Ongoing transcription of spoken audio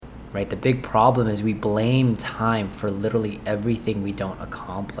right? The big problem is we blame time for literally everything we don't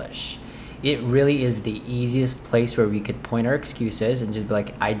accomplish. It really is the easiest place where we could point our excuses and just be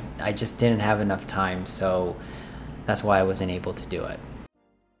like, I just didn't have enough time, so that's why I wasn't able to do it.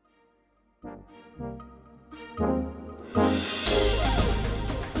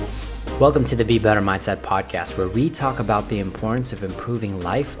 Welcome to the Be Better Mindset podcast, where we talk about the importance of improving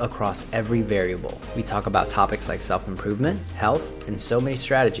life across every variable. We talk about topics like self-improvement, health, and so many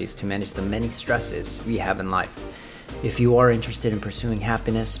strategies to manage the many stresses we have in life. If you are interested in pursuing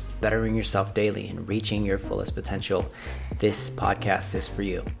happiness, bettering yourself daily, and reaching your fullest potential, this podcast is for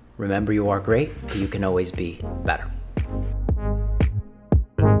you. Remember, you are great, but you can always be better.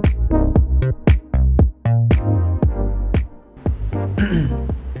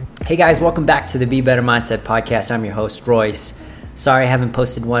 Hey guys, welcome back to the Be Better Mindset podcast. I'm your host, Royce. Sorry I haven't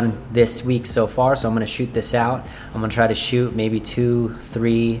posted one this week so far, so I'm going to shoot this out. I'm going to try to shoot maybe 2,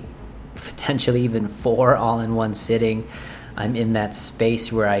 3, potentially even 4 all in one sitting. I'm in that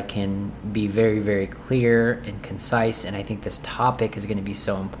space where I can be very, very clear and concise, and I think this topic is going to be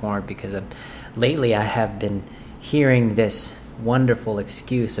so important because lately I have been hearing this wonderful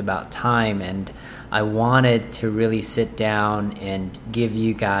excuse about time, and I wanted to really sit down and give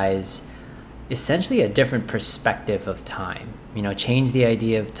you guys essentially a different perspective of time. Change the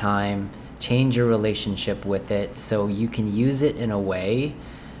idea of time, change your relationship with it so you can use it in a way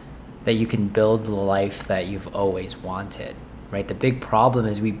that you can build the life that you've always wanted, right? The big problem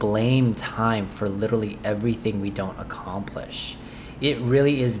is we blame time for literally everything we don't accomplish. It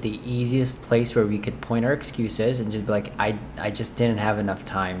really is the easiest place where we could point our excuses and just be like, I just didn't have enough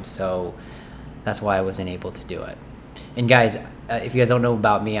time, so that's why I wasn't able to do it. And guys, if you guys don't know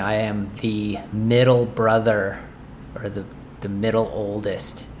about me, I am the middle brother, or the middle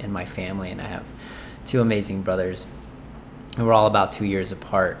oldest in my family, and I have 2 amazing brothers, and we're all about 2 years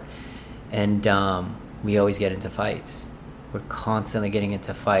apart. And we always get into fights. We're constantly getting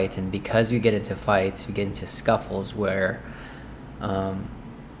into fights, and because we get into fights, we get into scuffles where a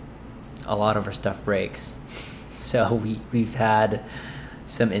lot of our stuff breaks. So we've had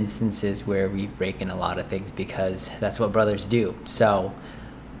some instances where we've broken a lot of things because that's what brothers do. So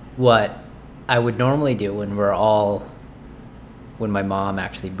what I would normally do when my mom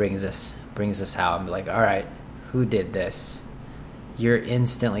actually brings us out and be like, all right, who did this? You're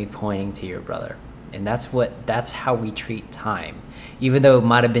instantly pointing to your brother. And that's how we treat time. Even though it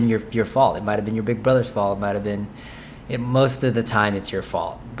might have been your fault. It might have been your big brother's fault. Most of the time it's your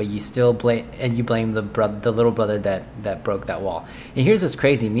fault, but you still blame the little brother that broke that wall. And here's what's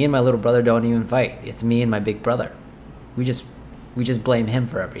crazy: me and my little brother don't even fight. It's me and my big brother. We just blame him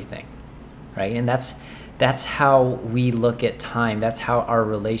for everything, right? And that's how we look at time. That's how our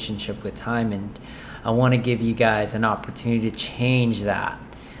relationship with time. And I want to give you guys an opportunity to change that,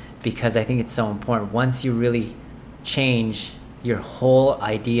 because I think it's so important. Once you really change your whole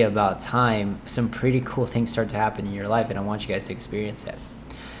idea about time, some pretty cool things start to happen in your life, and I want you guys to experience it.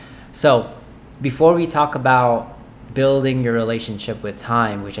 So before we talk about building your relationship with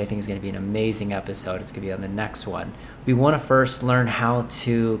time, which I think is going to be an amazing episode, it's going to be on the next one, we want to first learn how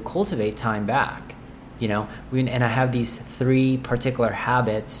to cultivate time back. And I have these 3 particular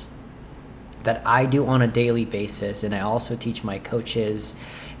habits that I do on a daily basis, and I also teach my coaches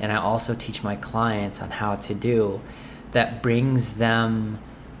and I also teach my clients on how to do, that brings them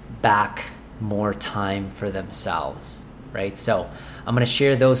back more time for themselves, right? So I'm going to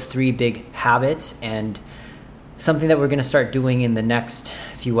share those 3 big habits, and something that we're going to start doing in the next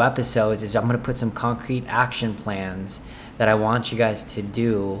few episodes is I'm going to put some concrete action plans that I want you guys to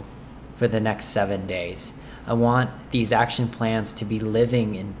do for the next 7 days. I want these action plans to be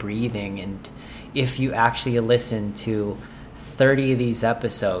living and breathing, and if you actually listen to 30 of these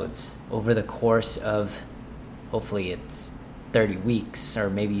episodes over the course of, hopefully it's 30 weeks or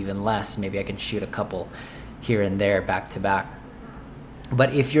maybe even less. Maybe I can shoot a couple here and there back to back.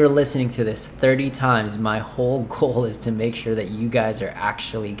 But if you're listening to this 30 times, my whole goal is to make sure that you guys are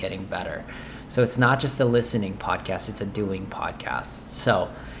actually getting better. So it's not just a listening podcast, it's a doing podcast.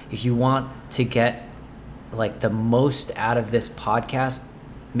 So if you want to get the most out of this podcast,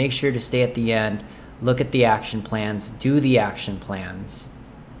 make sure to stay at the end, look at the action plans, do the action plans,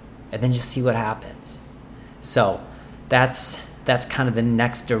 and then just see what happens. So that's kind of the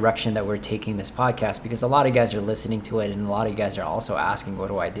next direction that we're taking this podcast, because a lot of you guys are listening to it and a lot of you guys are also asking, what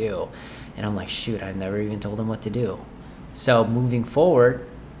do I do? And I'm like, shoot, I've never even told them what to do. So moving forward,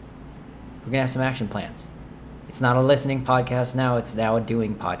 we're going to have some action plans. It's not a listening podcast now, it's now a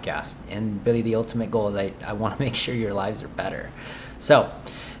doing podcast. And really the ultimate goal is I want to make sure your lives are better. So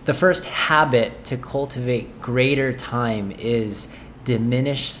the first habit to cultivate greater time is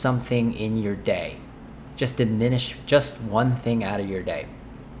diminish something in your day. Just diminish just one thing out of your day.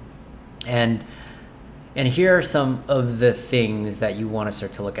 And here are some of the things that you want to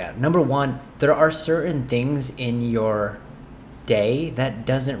start to look at. Number one, there are certain things in your day that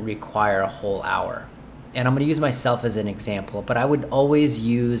doesn't require a whole hour. And I'm going to use myself as an example, but I would always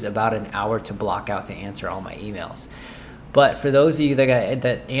use about an hour to block out to answer all my emails. But for those of you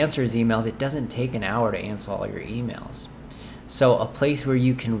that answers emails, it doesn't take an hour to answer all your emails. So a place where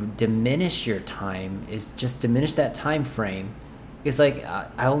you can diminish your time is just diminish that time frame. It's like,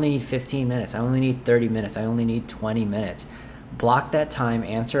 I only need 15 minutes. I only need 30 minutes. I only need 20 minutes. Block that time,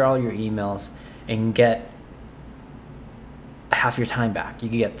 answer all your emails, and get half your time back. You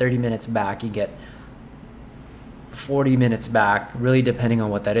can get 30 minutes back. You get 40 minutes back, really depending on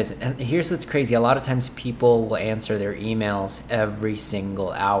what that is. And here's what's crazy. A lot of times people will answer their emails every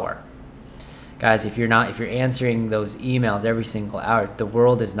single hour. Guys, if you're answering those emails every single hour, the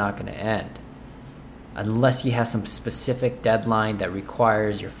world is not going to end. Unless you have some specific deadline that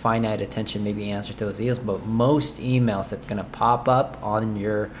requires your finite attention, maybe answer to those emails. But most emails that's going to pop up on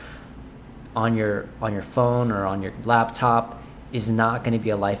your phone or on your laptop is not going to be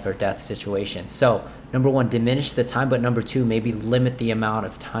a life or death situation. So number one, diminish the time, but number two, maybe limit the amount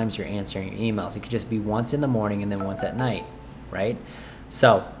of times you're answering your emails. It could just be once in the morning and then once at night, right?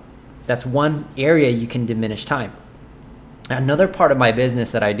 So that's one area you can diminish time. Another part of my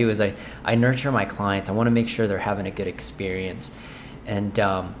business that I do is I nurture my clients. I want to make sure they're having a good experience. And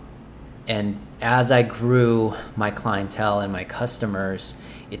as I grew my clientele and my customers,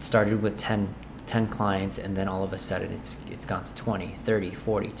 it started with 10 clients, and then all of a sudden it's gone to 20, 30,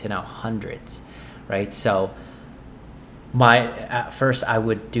 40, to now hundreds. Right? So at first I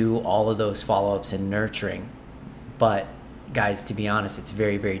would do all of those follow-ups and nurturing, but guys, to be honest, it's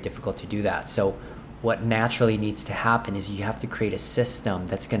very, very difficult to do that. So what naturally needs to happen is you have to create a system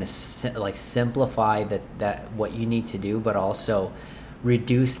that's going to simplify that what you need to do, but also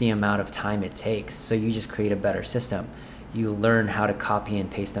reduce the amount of time it takes. So you just create a better system. You learn how to copy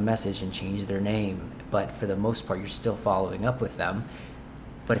and paste a message and change their name, but for the most part, you're still following up with them.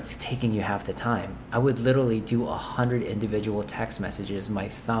 But it's taking you half the time. I would literally do 100 individual text messages. My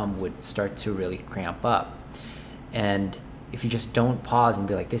thumb would start to really cramp up. And if you just don't pause and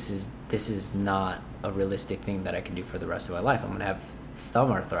be like, this is not a realistic thing that I can do for the rest of my life, I'm going to have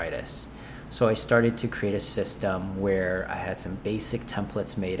thumb arthritis. So I started to create a system where I had some basic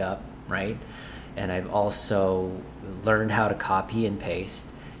templates made up, right? And I've also learned how to copy and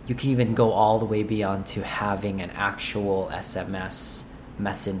paste. You can even go all the way beyond to having an actual SMS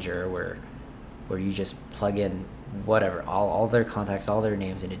messenger where you just plug in whatever, all their contacts, all their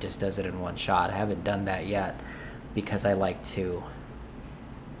names, and it just does it in one shot. I haven't done that yet because I like to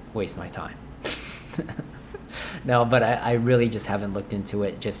waste my time. No, but I really just haven't looked into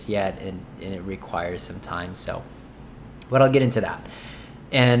it just yet, and it requires some time. So, but I'll get into that.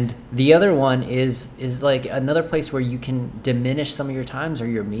 And the other one is like another place where you can diminish some of your times are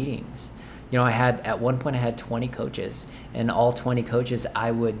your meetings. You know, at one point I had 20 coaches, and all 20 coaches,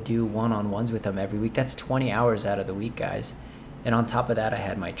 I would do one-on-ones with them every week. That's 20 hours out of the week, guys. And on top of that, I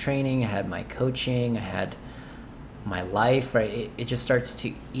had my training, I had my coaching, I had my life, right? It just starts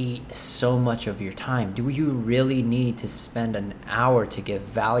to eat so much of your time. Do you really need to spend an hour to give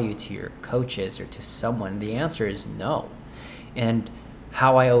value to your coaches or to someone? The answer is no. And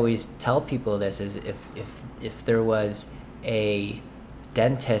how I always tell people this is if there was a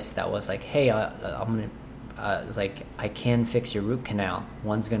dentist that was like, hey, it's like, I can fix your root canal.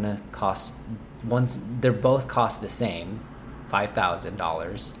 They're both cost the same,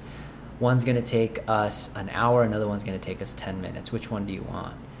 $5,000. One's going to take us an hour, another one's going to take us 10 minutes. Which one do you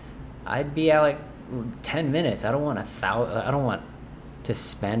want? I'd be at like 10 minutes. I don't want to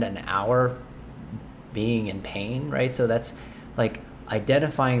spend an hour being in pain, right? So that's like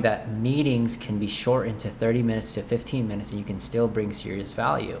identifying that meetings can be shortened to 30 minutes to 15 minutes, and you can still bring serious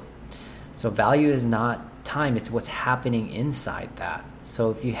value. So value is not time, it's what's happening inside that. So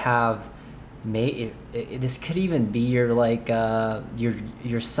if you have this could even be your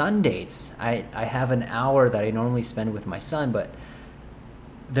son dates. I have an hour that I normally spend with my son, but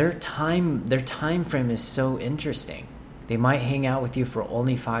their time frame is so interesting. They might hang out with you for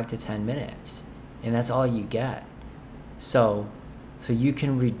only 5 to 10 minutes, and that's all you get. So you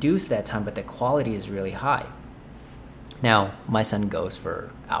can reduce that time, but the quality is really high. Now, my son goes for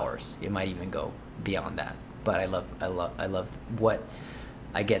hours. It might even go beyond that, but I love what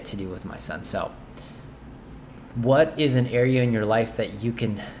I get to do with my son. So what is an area in your life that you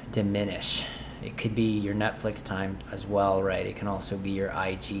can diminish? It could be your Netflix time as well, right? It can also be your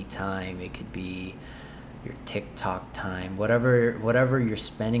IG time. It could be your TikTok time, whatever you're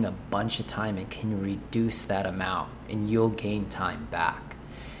spending a bunch of time in, can you reduce that amount and you'll gain time back.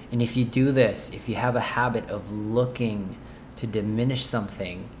 And if you do this, if you have a habit of looking to diminish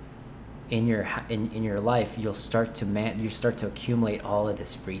something in your life, you'll start to accumulate all of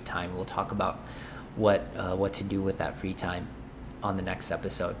this free time. We'll talk about what to do with that free time on the next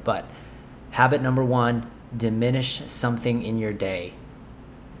episode. But habit number 1, diminish something in your day,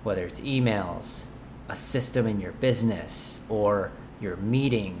 whether it's emails, a system in your business, or your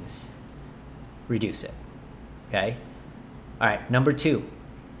meetings. Reduce it. Okay? All right, number 2.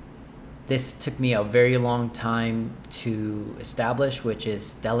 This took me a very long time to establish, which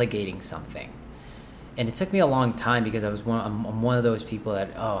is delegating something. And it took me a long time because I'm one of those people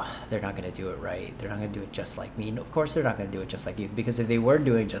that, they're not going to do it right. They're not going to do it just like me. And of course, they're not going to do it just like you, because if they were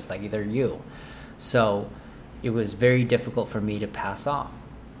doing just like you, they're you. So it was very difficult for me to pass off.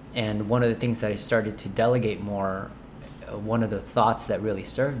 And one of the things that I started to delegate more, one of the thoughts that really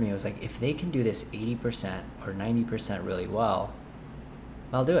served me was like, if they can do this 80% or 90% really well,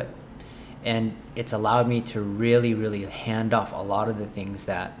 I'll do it. And it's allowed me to really, really hand off a lot of the things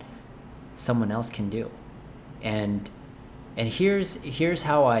that someone else can do. And here's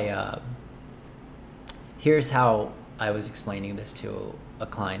how I was explaining this to a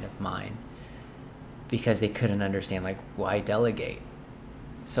client of mine, because they couldn't understand, like, why delegate.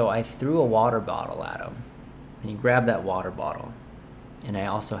 So I threw a water bottle at him, and he grabbed that water bottle. And I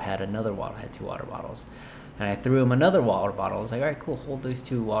also had another water, I had 2 water bottles. And I threw him another water bottle. I was like, all right, cool, hold those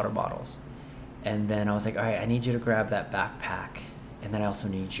 2 water bottles. And then I was like, all right, I need you to grab that backpack. And then I also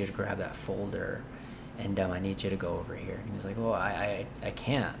need you to grab that folder. And I need you to go over here. And he was like, well, I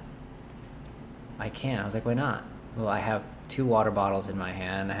can't. I was like, why not? Well, I have 2 water bottles in my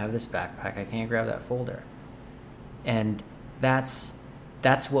hand. I have this backpack. I can't grab that folder. And that's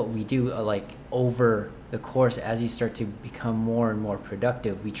what we do, like, over the course. As you start to become more and more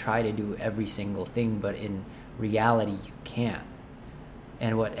productive, we try to do every single thing, but in reality, you can't.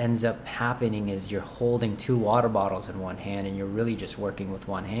 And what ends up happening is you're holding 2 water bottles in one hand, and you're really just working with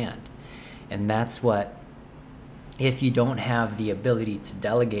one hand. And that's what, if you don't have the ability to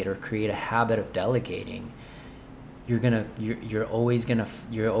delegate or create a habit of delegating, you're always gonna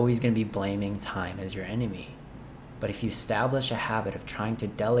be blaming time as your enemy. But if you establish a habit of trying to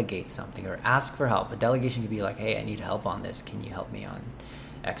delegate something or ask for help, a delegation could be like, hey, I need help on this. Can you help me on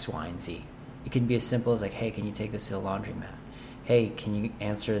X, Y, and Z? It can be as simple as like, hey, can you take this to the laundromat? Hey, can you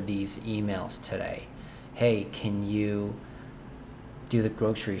answer these emails today? Hey, can you do the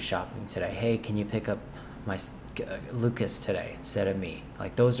grocery shopping today? Hey, can you pick up my Lucas today instead of me?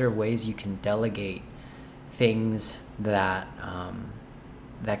 Like, those are ways you can delegate things that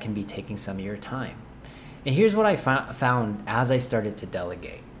that can be taking some of your time. And here's what I found as I started to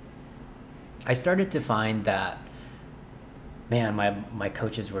delegate. I started to find that, man, my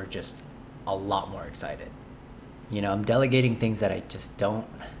coaches were just a lot more excited. You know, I'm delegating things that I just don't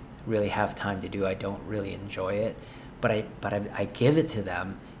really have time to do. I don't really enjoy it, but I give it to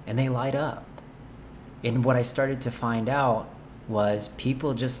them and they light up. And what I started to find out was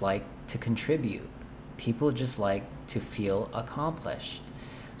people just like to contribute. People just like to feel accomplished.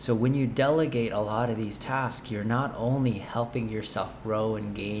 So when you delegate a lot of these tasks, you're not only helping yourself grow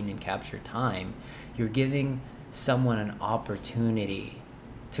and gain and capture time, you're giving someone an opportunity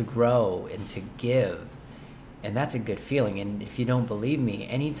to grow and to give. And that's a good feeling. And if you don't believe me,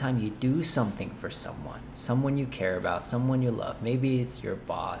 anytime you do something for someone you care about, someone you love, maybe it's your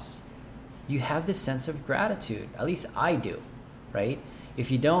boss, you have this sense of gratitude. At least I do, right? If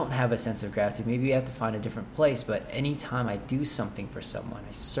you don't have a sense of gratitude, maybe you have to find a different place. But anytime I do something for someone,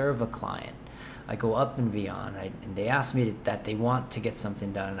 I serve a client, I go up and beyond, and they ask me that they want to get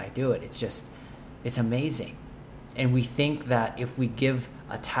something done, and I do it. It's amazing. And we think that if we give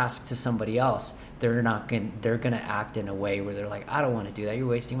a task to somebody else, they're gonna act in a way where they're like, I don't want to do that. You're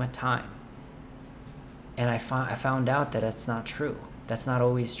wasting my time. And I found out that that's not true. That's not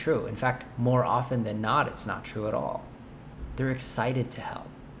always true. In fact, more often than not, it's not true at all. They're excited to help,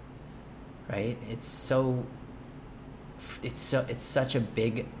 right? It's such a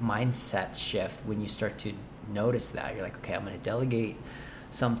big mindset shift when you start to notice that. You're like, okay, I'm going to delegate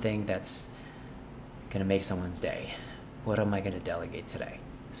something that's going to make someone's day. What am I going to delegate today?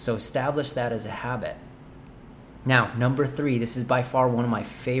 So establish that as a habit. Now, number 3, this is by far one of my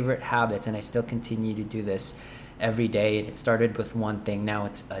favorite habits, and I still continue to do this every day. And it started with one thing. Now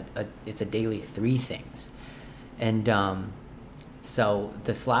it's a daily 3 things. And so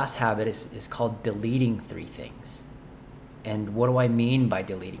this last habit is called deleting 3 things. And what do I mean by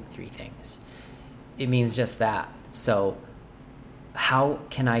deleting 3 things? It means just that. So how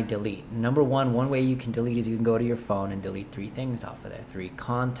can I delete? Number one way you can delete is you can go to your phone and delete 3 things off of there. 3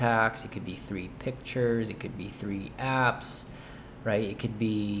 contacts, it could be 3 pictures, it could be 3 apps, right? It could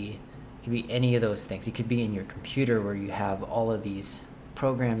be any of those things. It could be in your computer where you have all of these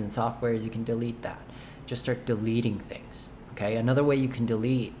programs and softwares. You can delete that. Just start deleting things, okay? Another way you can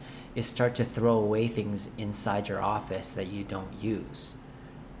delete is start to throw away things inside your office that you don't use,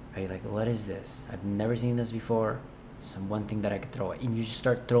 right? Like, what is this? I've never seen this before. It's one thing that I could throw away. And you just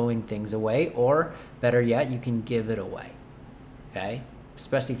start throwing things away, or better yet, you can give it away, okay?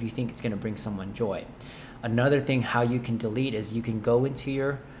 Especially if you think it's going to bring someone joy. Another thing how you can delete is you can go into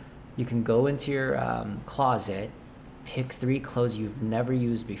your closet, pick 3 clothes you've never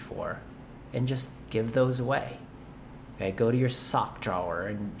used before, and just give those away. Okay, go to your sock drawer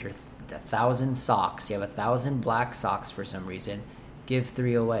and your 1,000 socks. You have 1,000 black socks for some reason. Give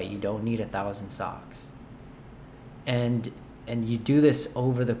 3 away. You don't need 1,000 socks. And you do this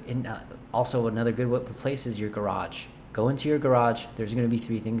over also another good place is your garage. Go into your garage. There's going to be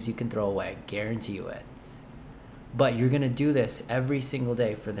 3 things you can throw away. Guarantee you it. But you're going to do this every single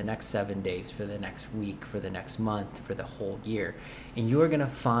day for the next 7 days, for the next week, for the next month, for the whole year. And you are going to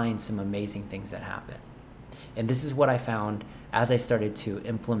find some amazing things that happen. And this is what I found as I started to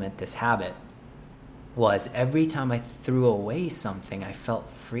implement this habit, was every time I threw away something, I felt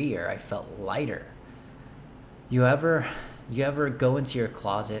freer, I felt lighter. You ever go into your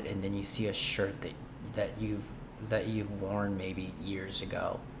closet and then you see a shirt that you've worn maybe years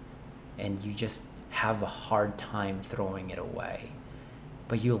ago, and you just have a hard time throwing it away,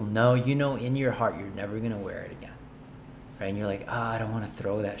 but you know in your heart you're never gonna wear it again, right? And you're like, I don't want to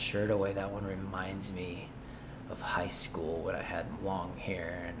throw that shirt away. That one reminds me of high school when I had long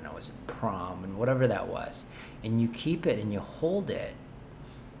hair and I was in prom and whatever that was. And you keep it and you hold it.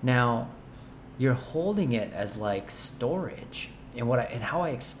 Now, you're holding it as like storage. And how I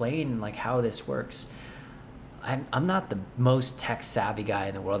explain like how this works, I'm not the most tech savvy guy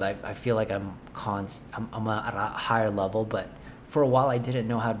in the world. I feel like I'm at a higher level, but for a while I didn't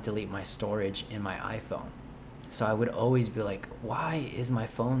know how to delete my storage in my iPhone. So I would always be like, why is my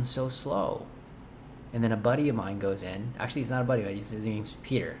phone so slow? And then a buddy of mine goes in. Actually, he's not a buddy of mine. His name's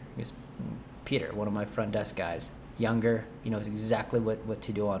Peter. He's Peter, one of my front desk guys. Younger, he knows exactly what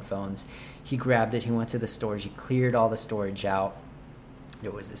to do on phones. He grabbed it. He went to the storage. He cleared all the storage out.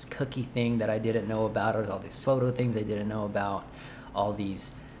 There was this cookie thing that I didn't know about. There was all these photo things I didn't know about. All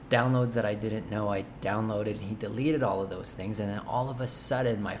these downloads that I didn't know I downloaded. And he deleted all of those things. And then all of a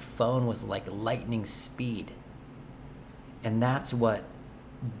sudden, my phone was like lightning speed. And that's what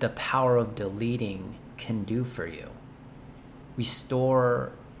the power of deleting can do for you. We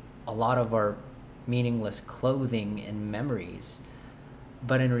store a lot of our meaningless clothing and memories,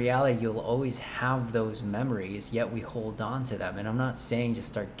 but in reality you'll always have those memories, yet we hold on to them. And I'm not saying just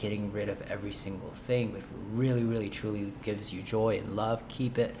start getting rid of every single thing, but if it really, really, truly gives you joy and love,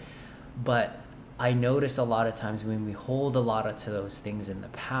 keep it. But I notice a lot of times when we hold a lot of to those things in the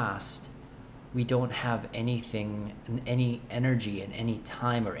past, we don't have anything, any energy and any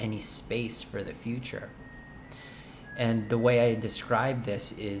time or any space for the future. And the way I describe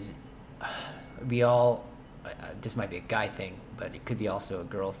this is we all, this might be a guy thing, but it could be also a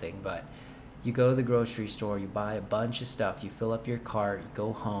girl thing, but you go to the grocery store, you buy a bunch of stuff, you fill up your cart, you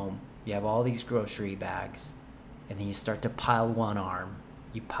go home, you have all these grocery bags, and then you start to pile one arm,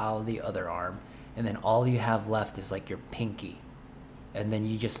 you pile the other arm, and then all you have left is like your pinky. And then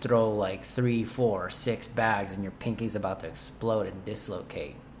you just throw like 3, 4, 6 bags and your pinky's about to explode and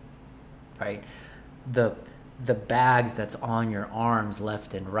dislocate, right? The bags that's on your arms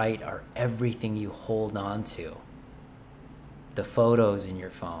left and right are everything you hold on to. The photos in your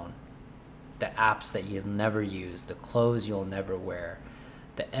phone, the apps that you'll never use, the clothes you'll never wear,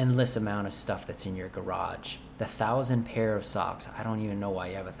 the endless amount of stuff that's in your garage, the 1,000 pair of socks. I don't even know why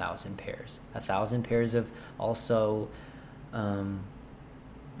you have 1,000 pairs. 1,000 pairs of also...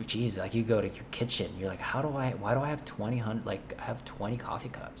 geez, like you go to your kitchen, you're like, why do I have 20, like I have 20 coffee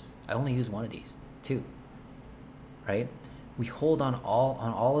cups. I only use one of these, 2, right? We hold on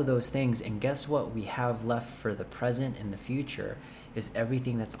all of those things, and guess what we have left for the present and the future is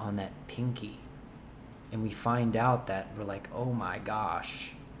everything that's on that pinky. And we find out that we're like, oh my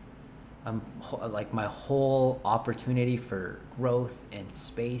gosh, like my whole opportunity for growth and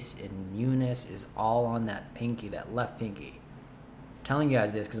space and newness is all on that pinky, that left pinky. Telling you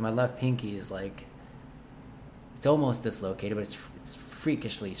guys this because my left pinky is like, it's almost dislocated, but it's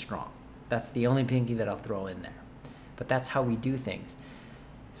freakishly strong. That's the only pinky that I'll throw in there. But that's how we do things.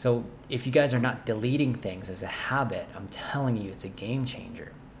 So if you guys are not deleting things as a habit, I'm telling you, it's a game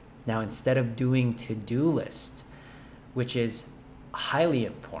changer. Now, instead of doing to-do list, which is highly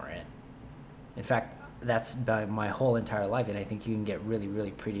important. In fact, that's my whole entire life, and I think you can get really,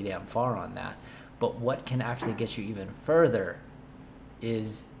 really pretty damn far on that. But what can actually get you even further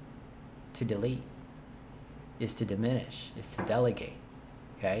is to delete, is to diminish, is to delegate,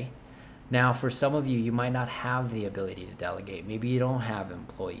 okay? Now, for some of you, you might not have the ability to delegate. Maybe you don't have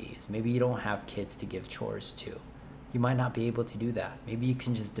employees. Maybe you don't have kids to give chores to. You might not be able to do that. Maybe you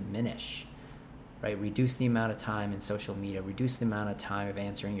can just diminish, right? Reduce the amount of time in social media, reduce the amount of time of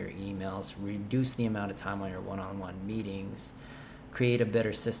answering your emails, reduce the amount of time on your one-on-one meetings, create a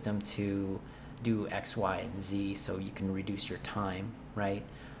better system to do X, Y, and Z so you can reduce your time, right?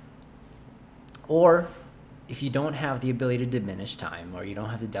 Or if you don't have the ability to diminish time, or you don't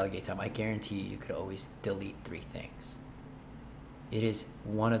have to delegate time, I guarantee you could always delete 3 things. It is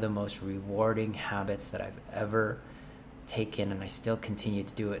one of the most rewarding habits that I've ever taken, and I still continue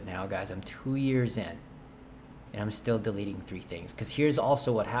to do it now, guys. I'm 2 years in, and I'm still deleting 3 things. Because here's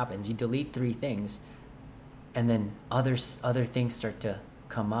also what happens. You delete 3 things, and then other things start to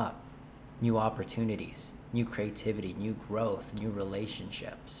come up. New opportunities, new creativity, new growth, new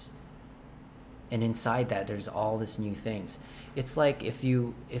relationships. And inside that, there's all this new things. It's like if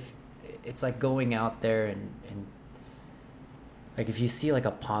it's like going out there and like if you see like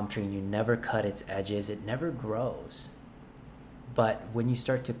a palm tree and you never cut its edges, it never grows. But when you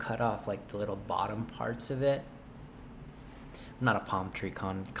start to cut off like the little bottom parts of it, I'm not a palm tree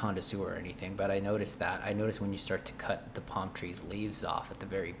connoisseur or anything, but I noticed that. I noticed when you start to cut the palm tree's leaves off at the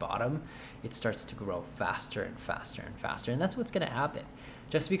very bottom, it starts to grow faster and faster and faster. And that's what's going to happen.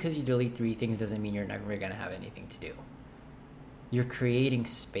 Just because you delete 3 things doesn't mean you're never going to have anything to do. You're creating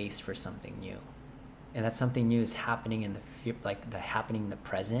space for something new. And that something new is happening in happening in the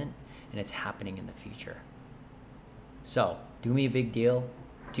present, and it's happening in the future. So, do me a big deal.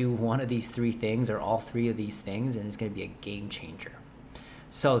 Do one of these 3 things or all 3 of these things, and it's going to be a game changer.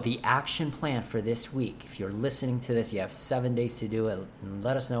 So the action plan for this week, if you're listening to this, you have 7 days to do it.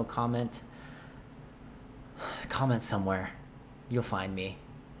 Let us know. Comment somewhere. You'll find me.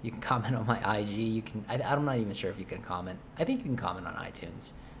 You can comment on my IG. You can. I'm not even sure if you can comment. I think you can comment on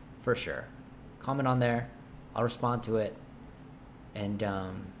iTunes, for sure. Comment on there. I'll respond to it, and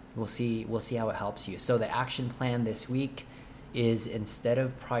we'll see how it helps you. So the action plan this week is, instead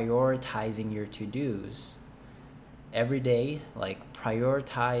of prioritizing your to-dos every day, like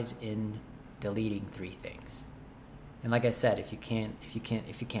prioritize in deleting 3 things. And like I said, if you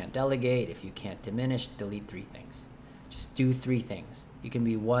can't delegate, if you can't diminish, delete 3 things. Just do 3 things. You can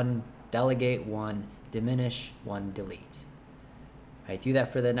be 1 delegate, 1 diminish, 1 delete. Right? Do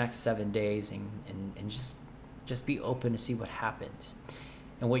that for the next 7 days, and just be open to see what happens.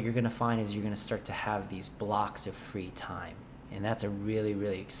 And what you're going to find is you're going to start to have these blocks of free time. And that's a really,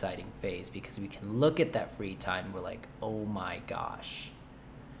 really exciting phase, because we can look at that free time and we're like, oh my gosh.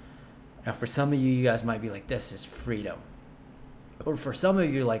 Now, for some of you guys might be like, this is freedom. Or for some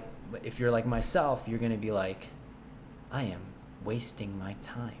of you, like, if you're like myself, you're going to be like, I am wasting my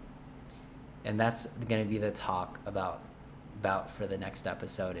time. And that's going to be the talk about for the next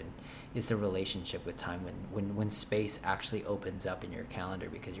episode, and is the relationship with time when space actually opens up in your calendar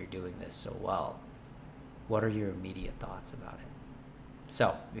because you're doing this so well. What are your immediate thoughts about it?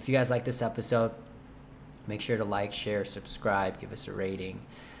 So, if you guys like this episode, make sure to like, share, subscribe, give us a rating.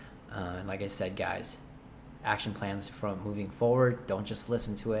 And like I said, guys, action plans from moving forward. Don't just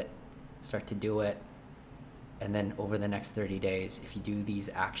listen to it. Start to do it. And then over the next 30 days, if you do these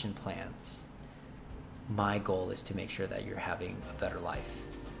action plans, my goal is to make sure that you're having a better life.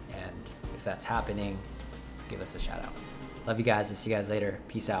 And if that's happening, give us a shout out. Love you guys. I'll see you guys later.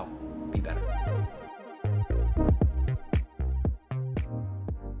 Peace out. Be better.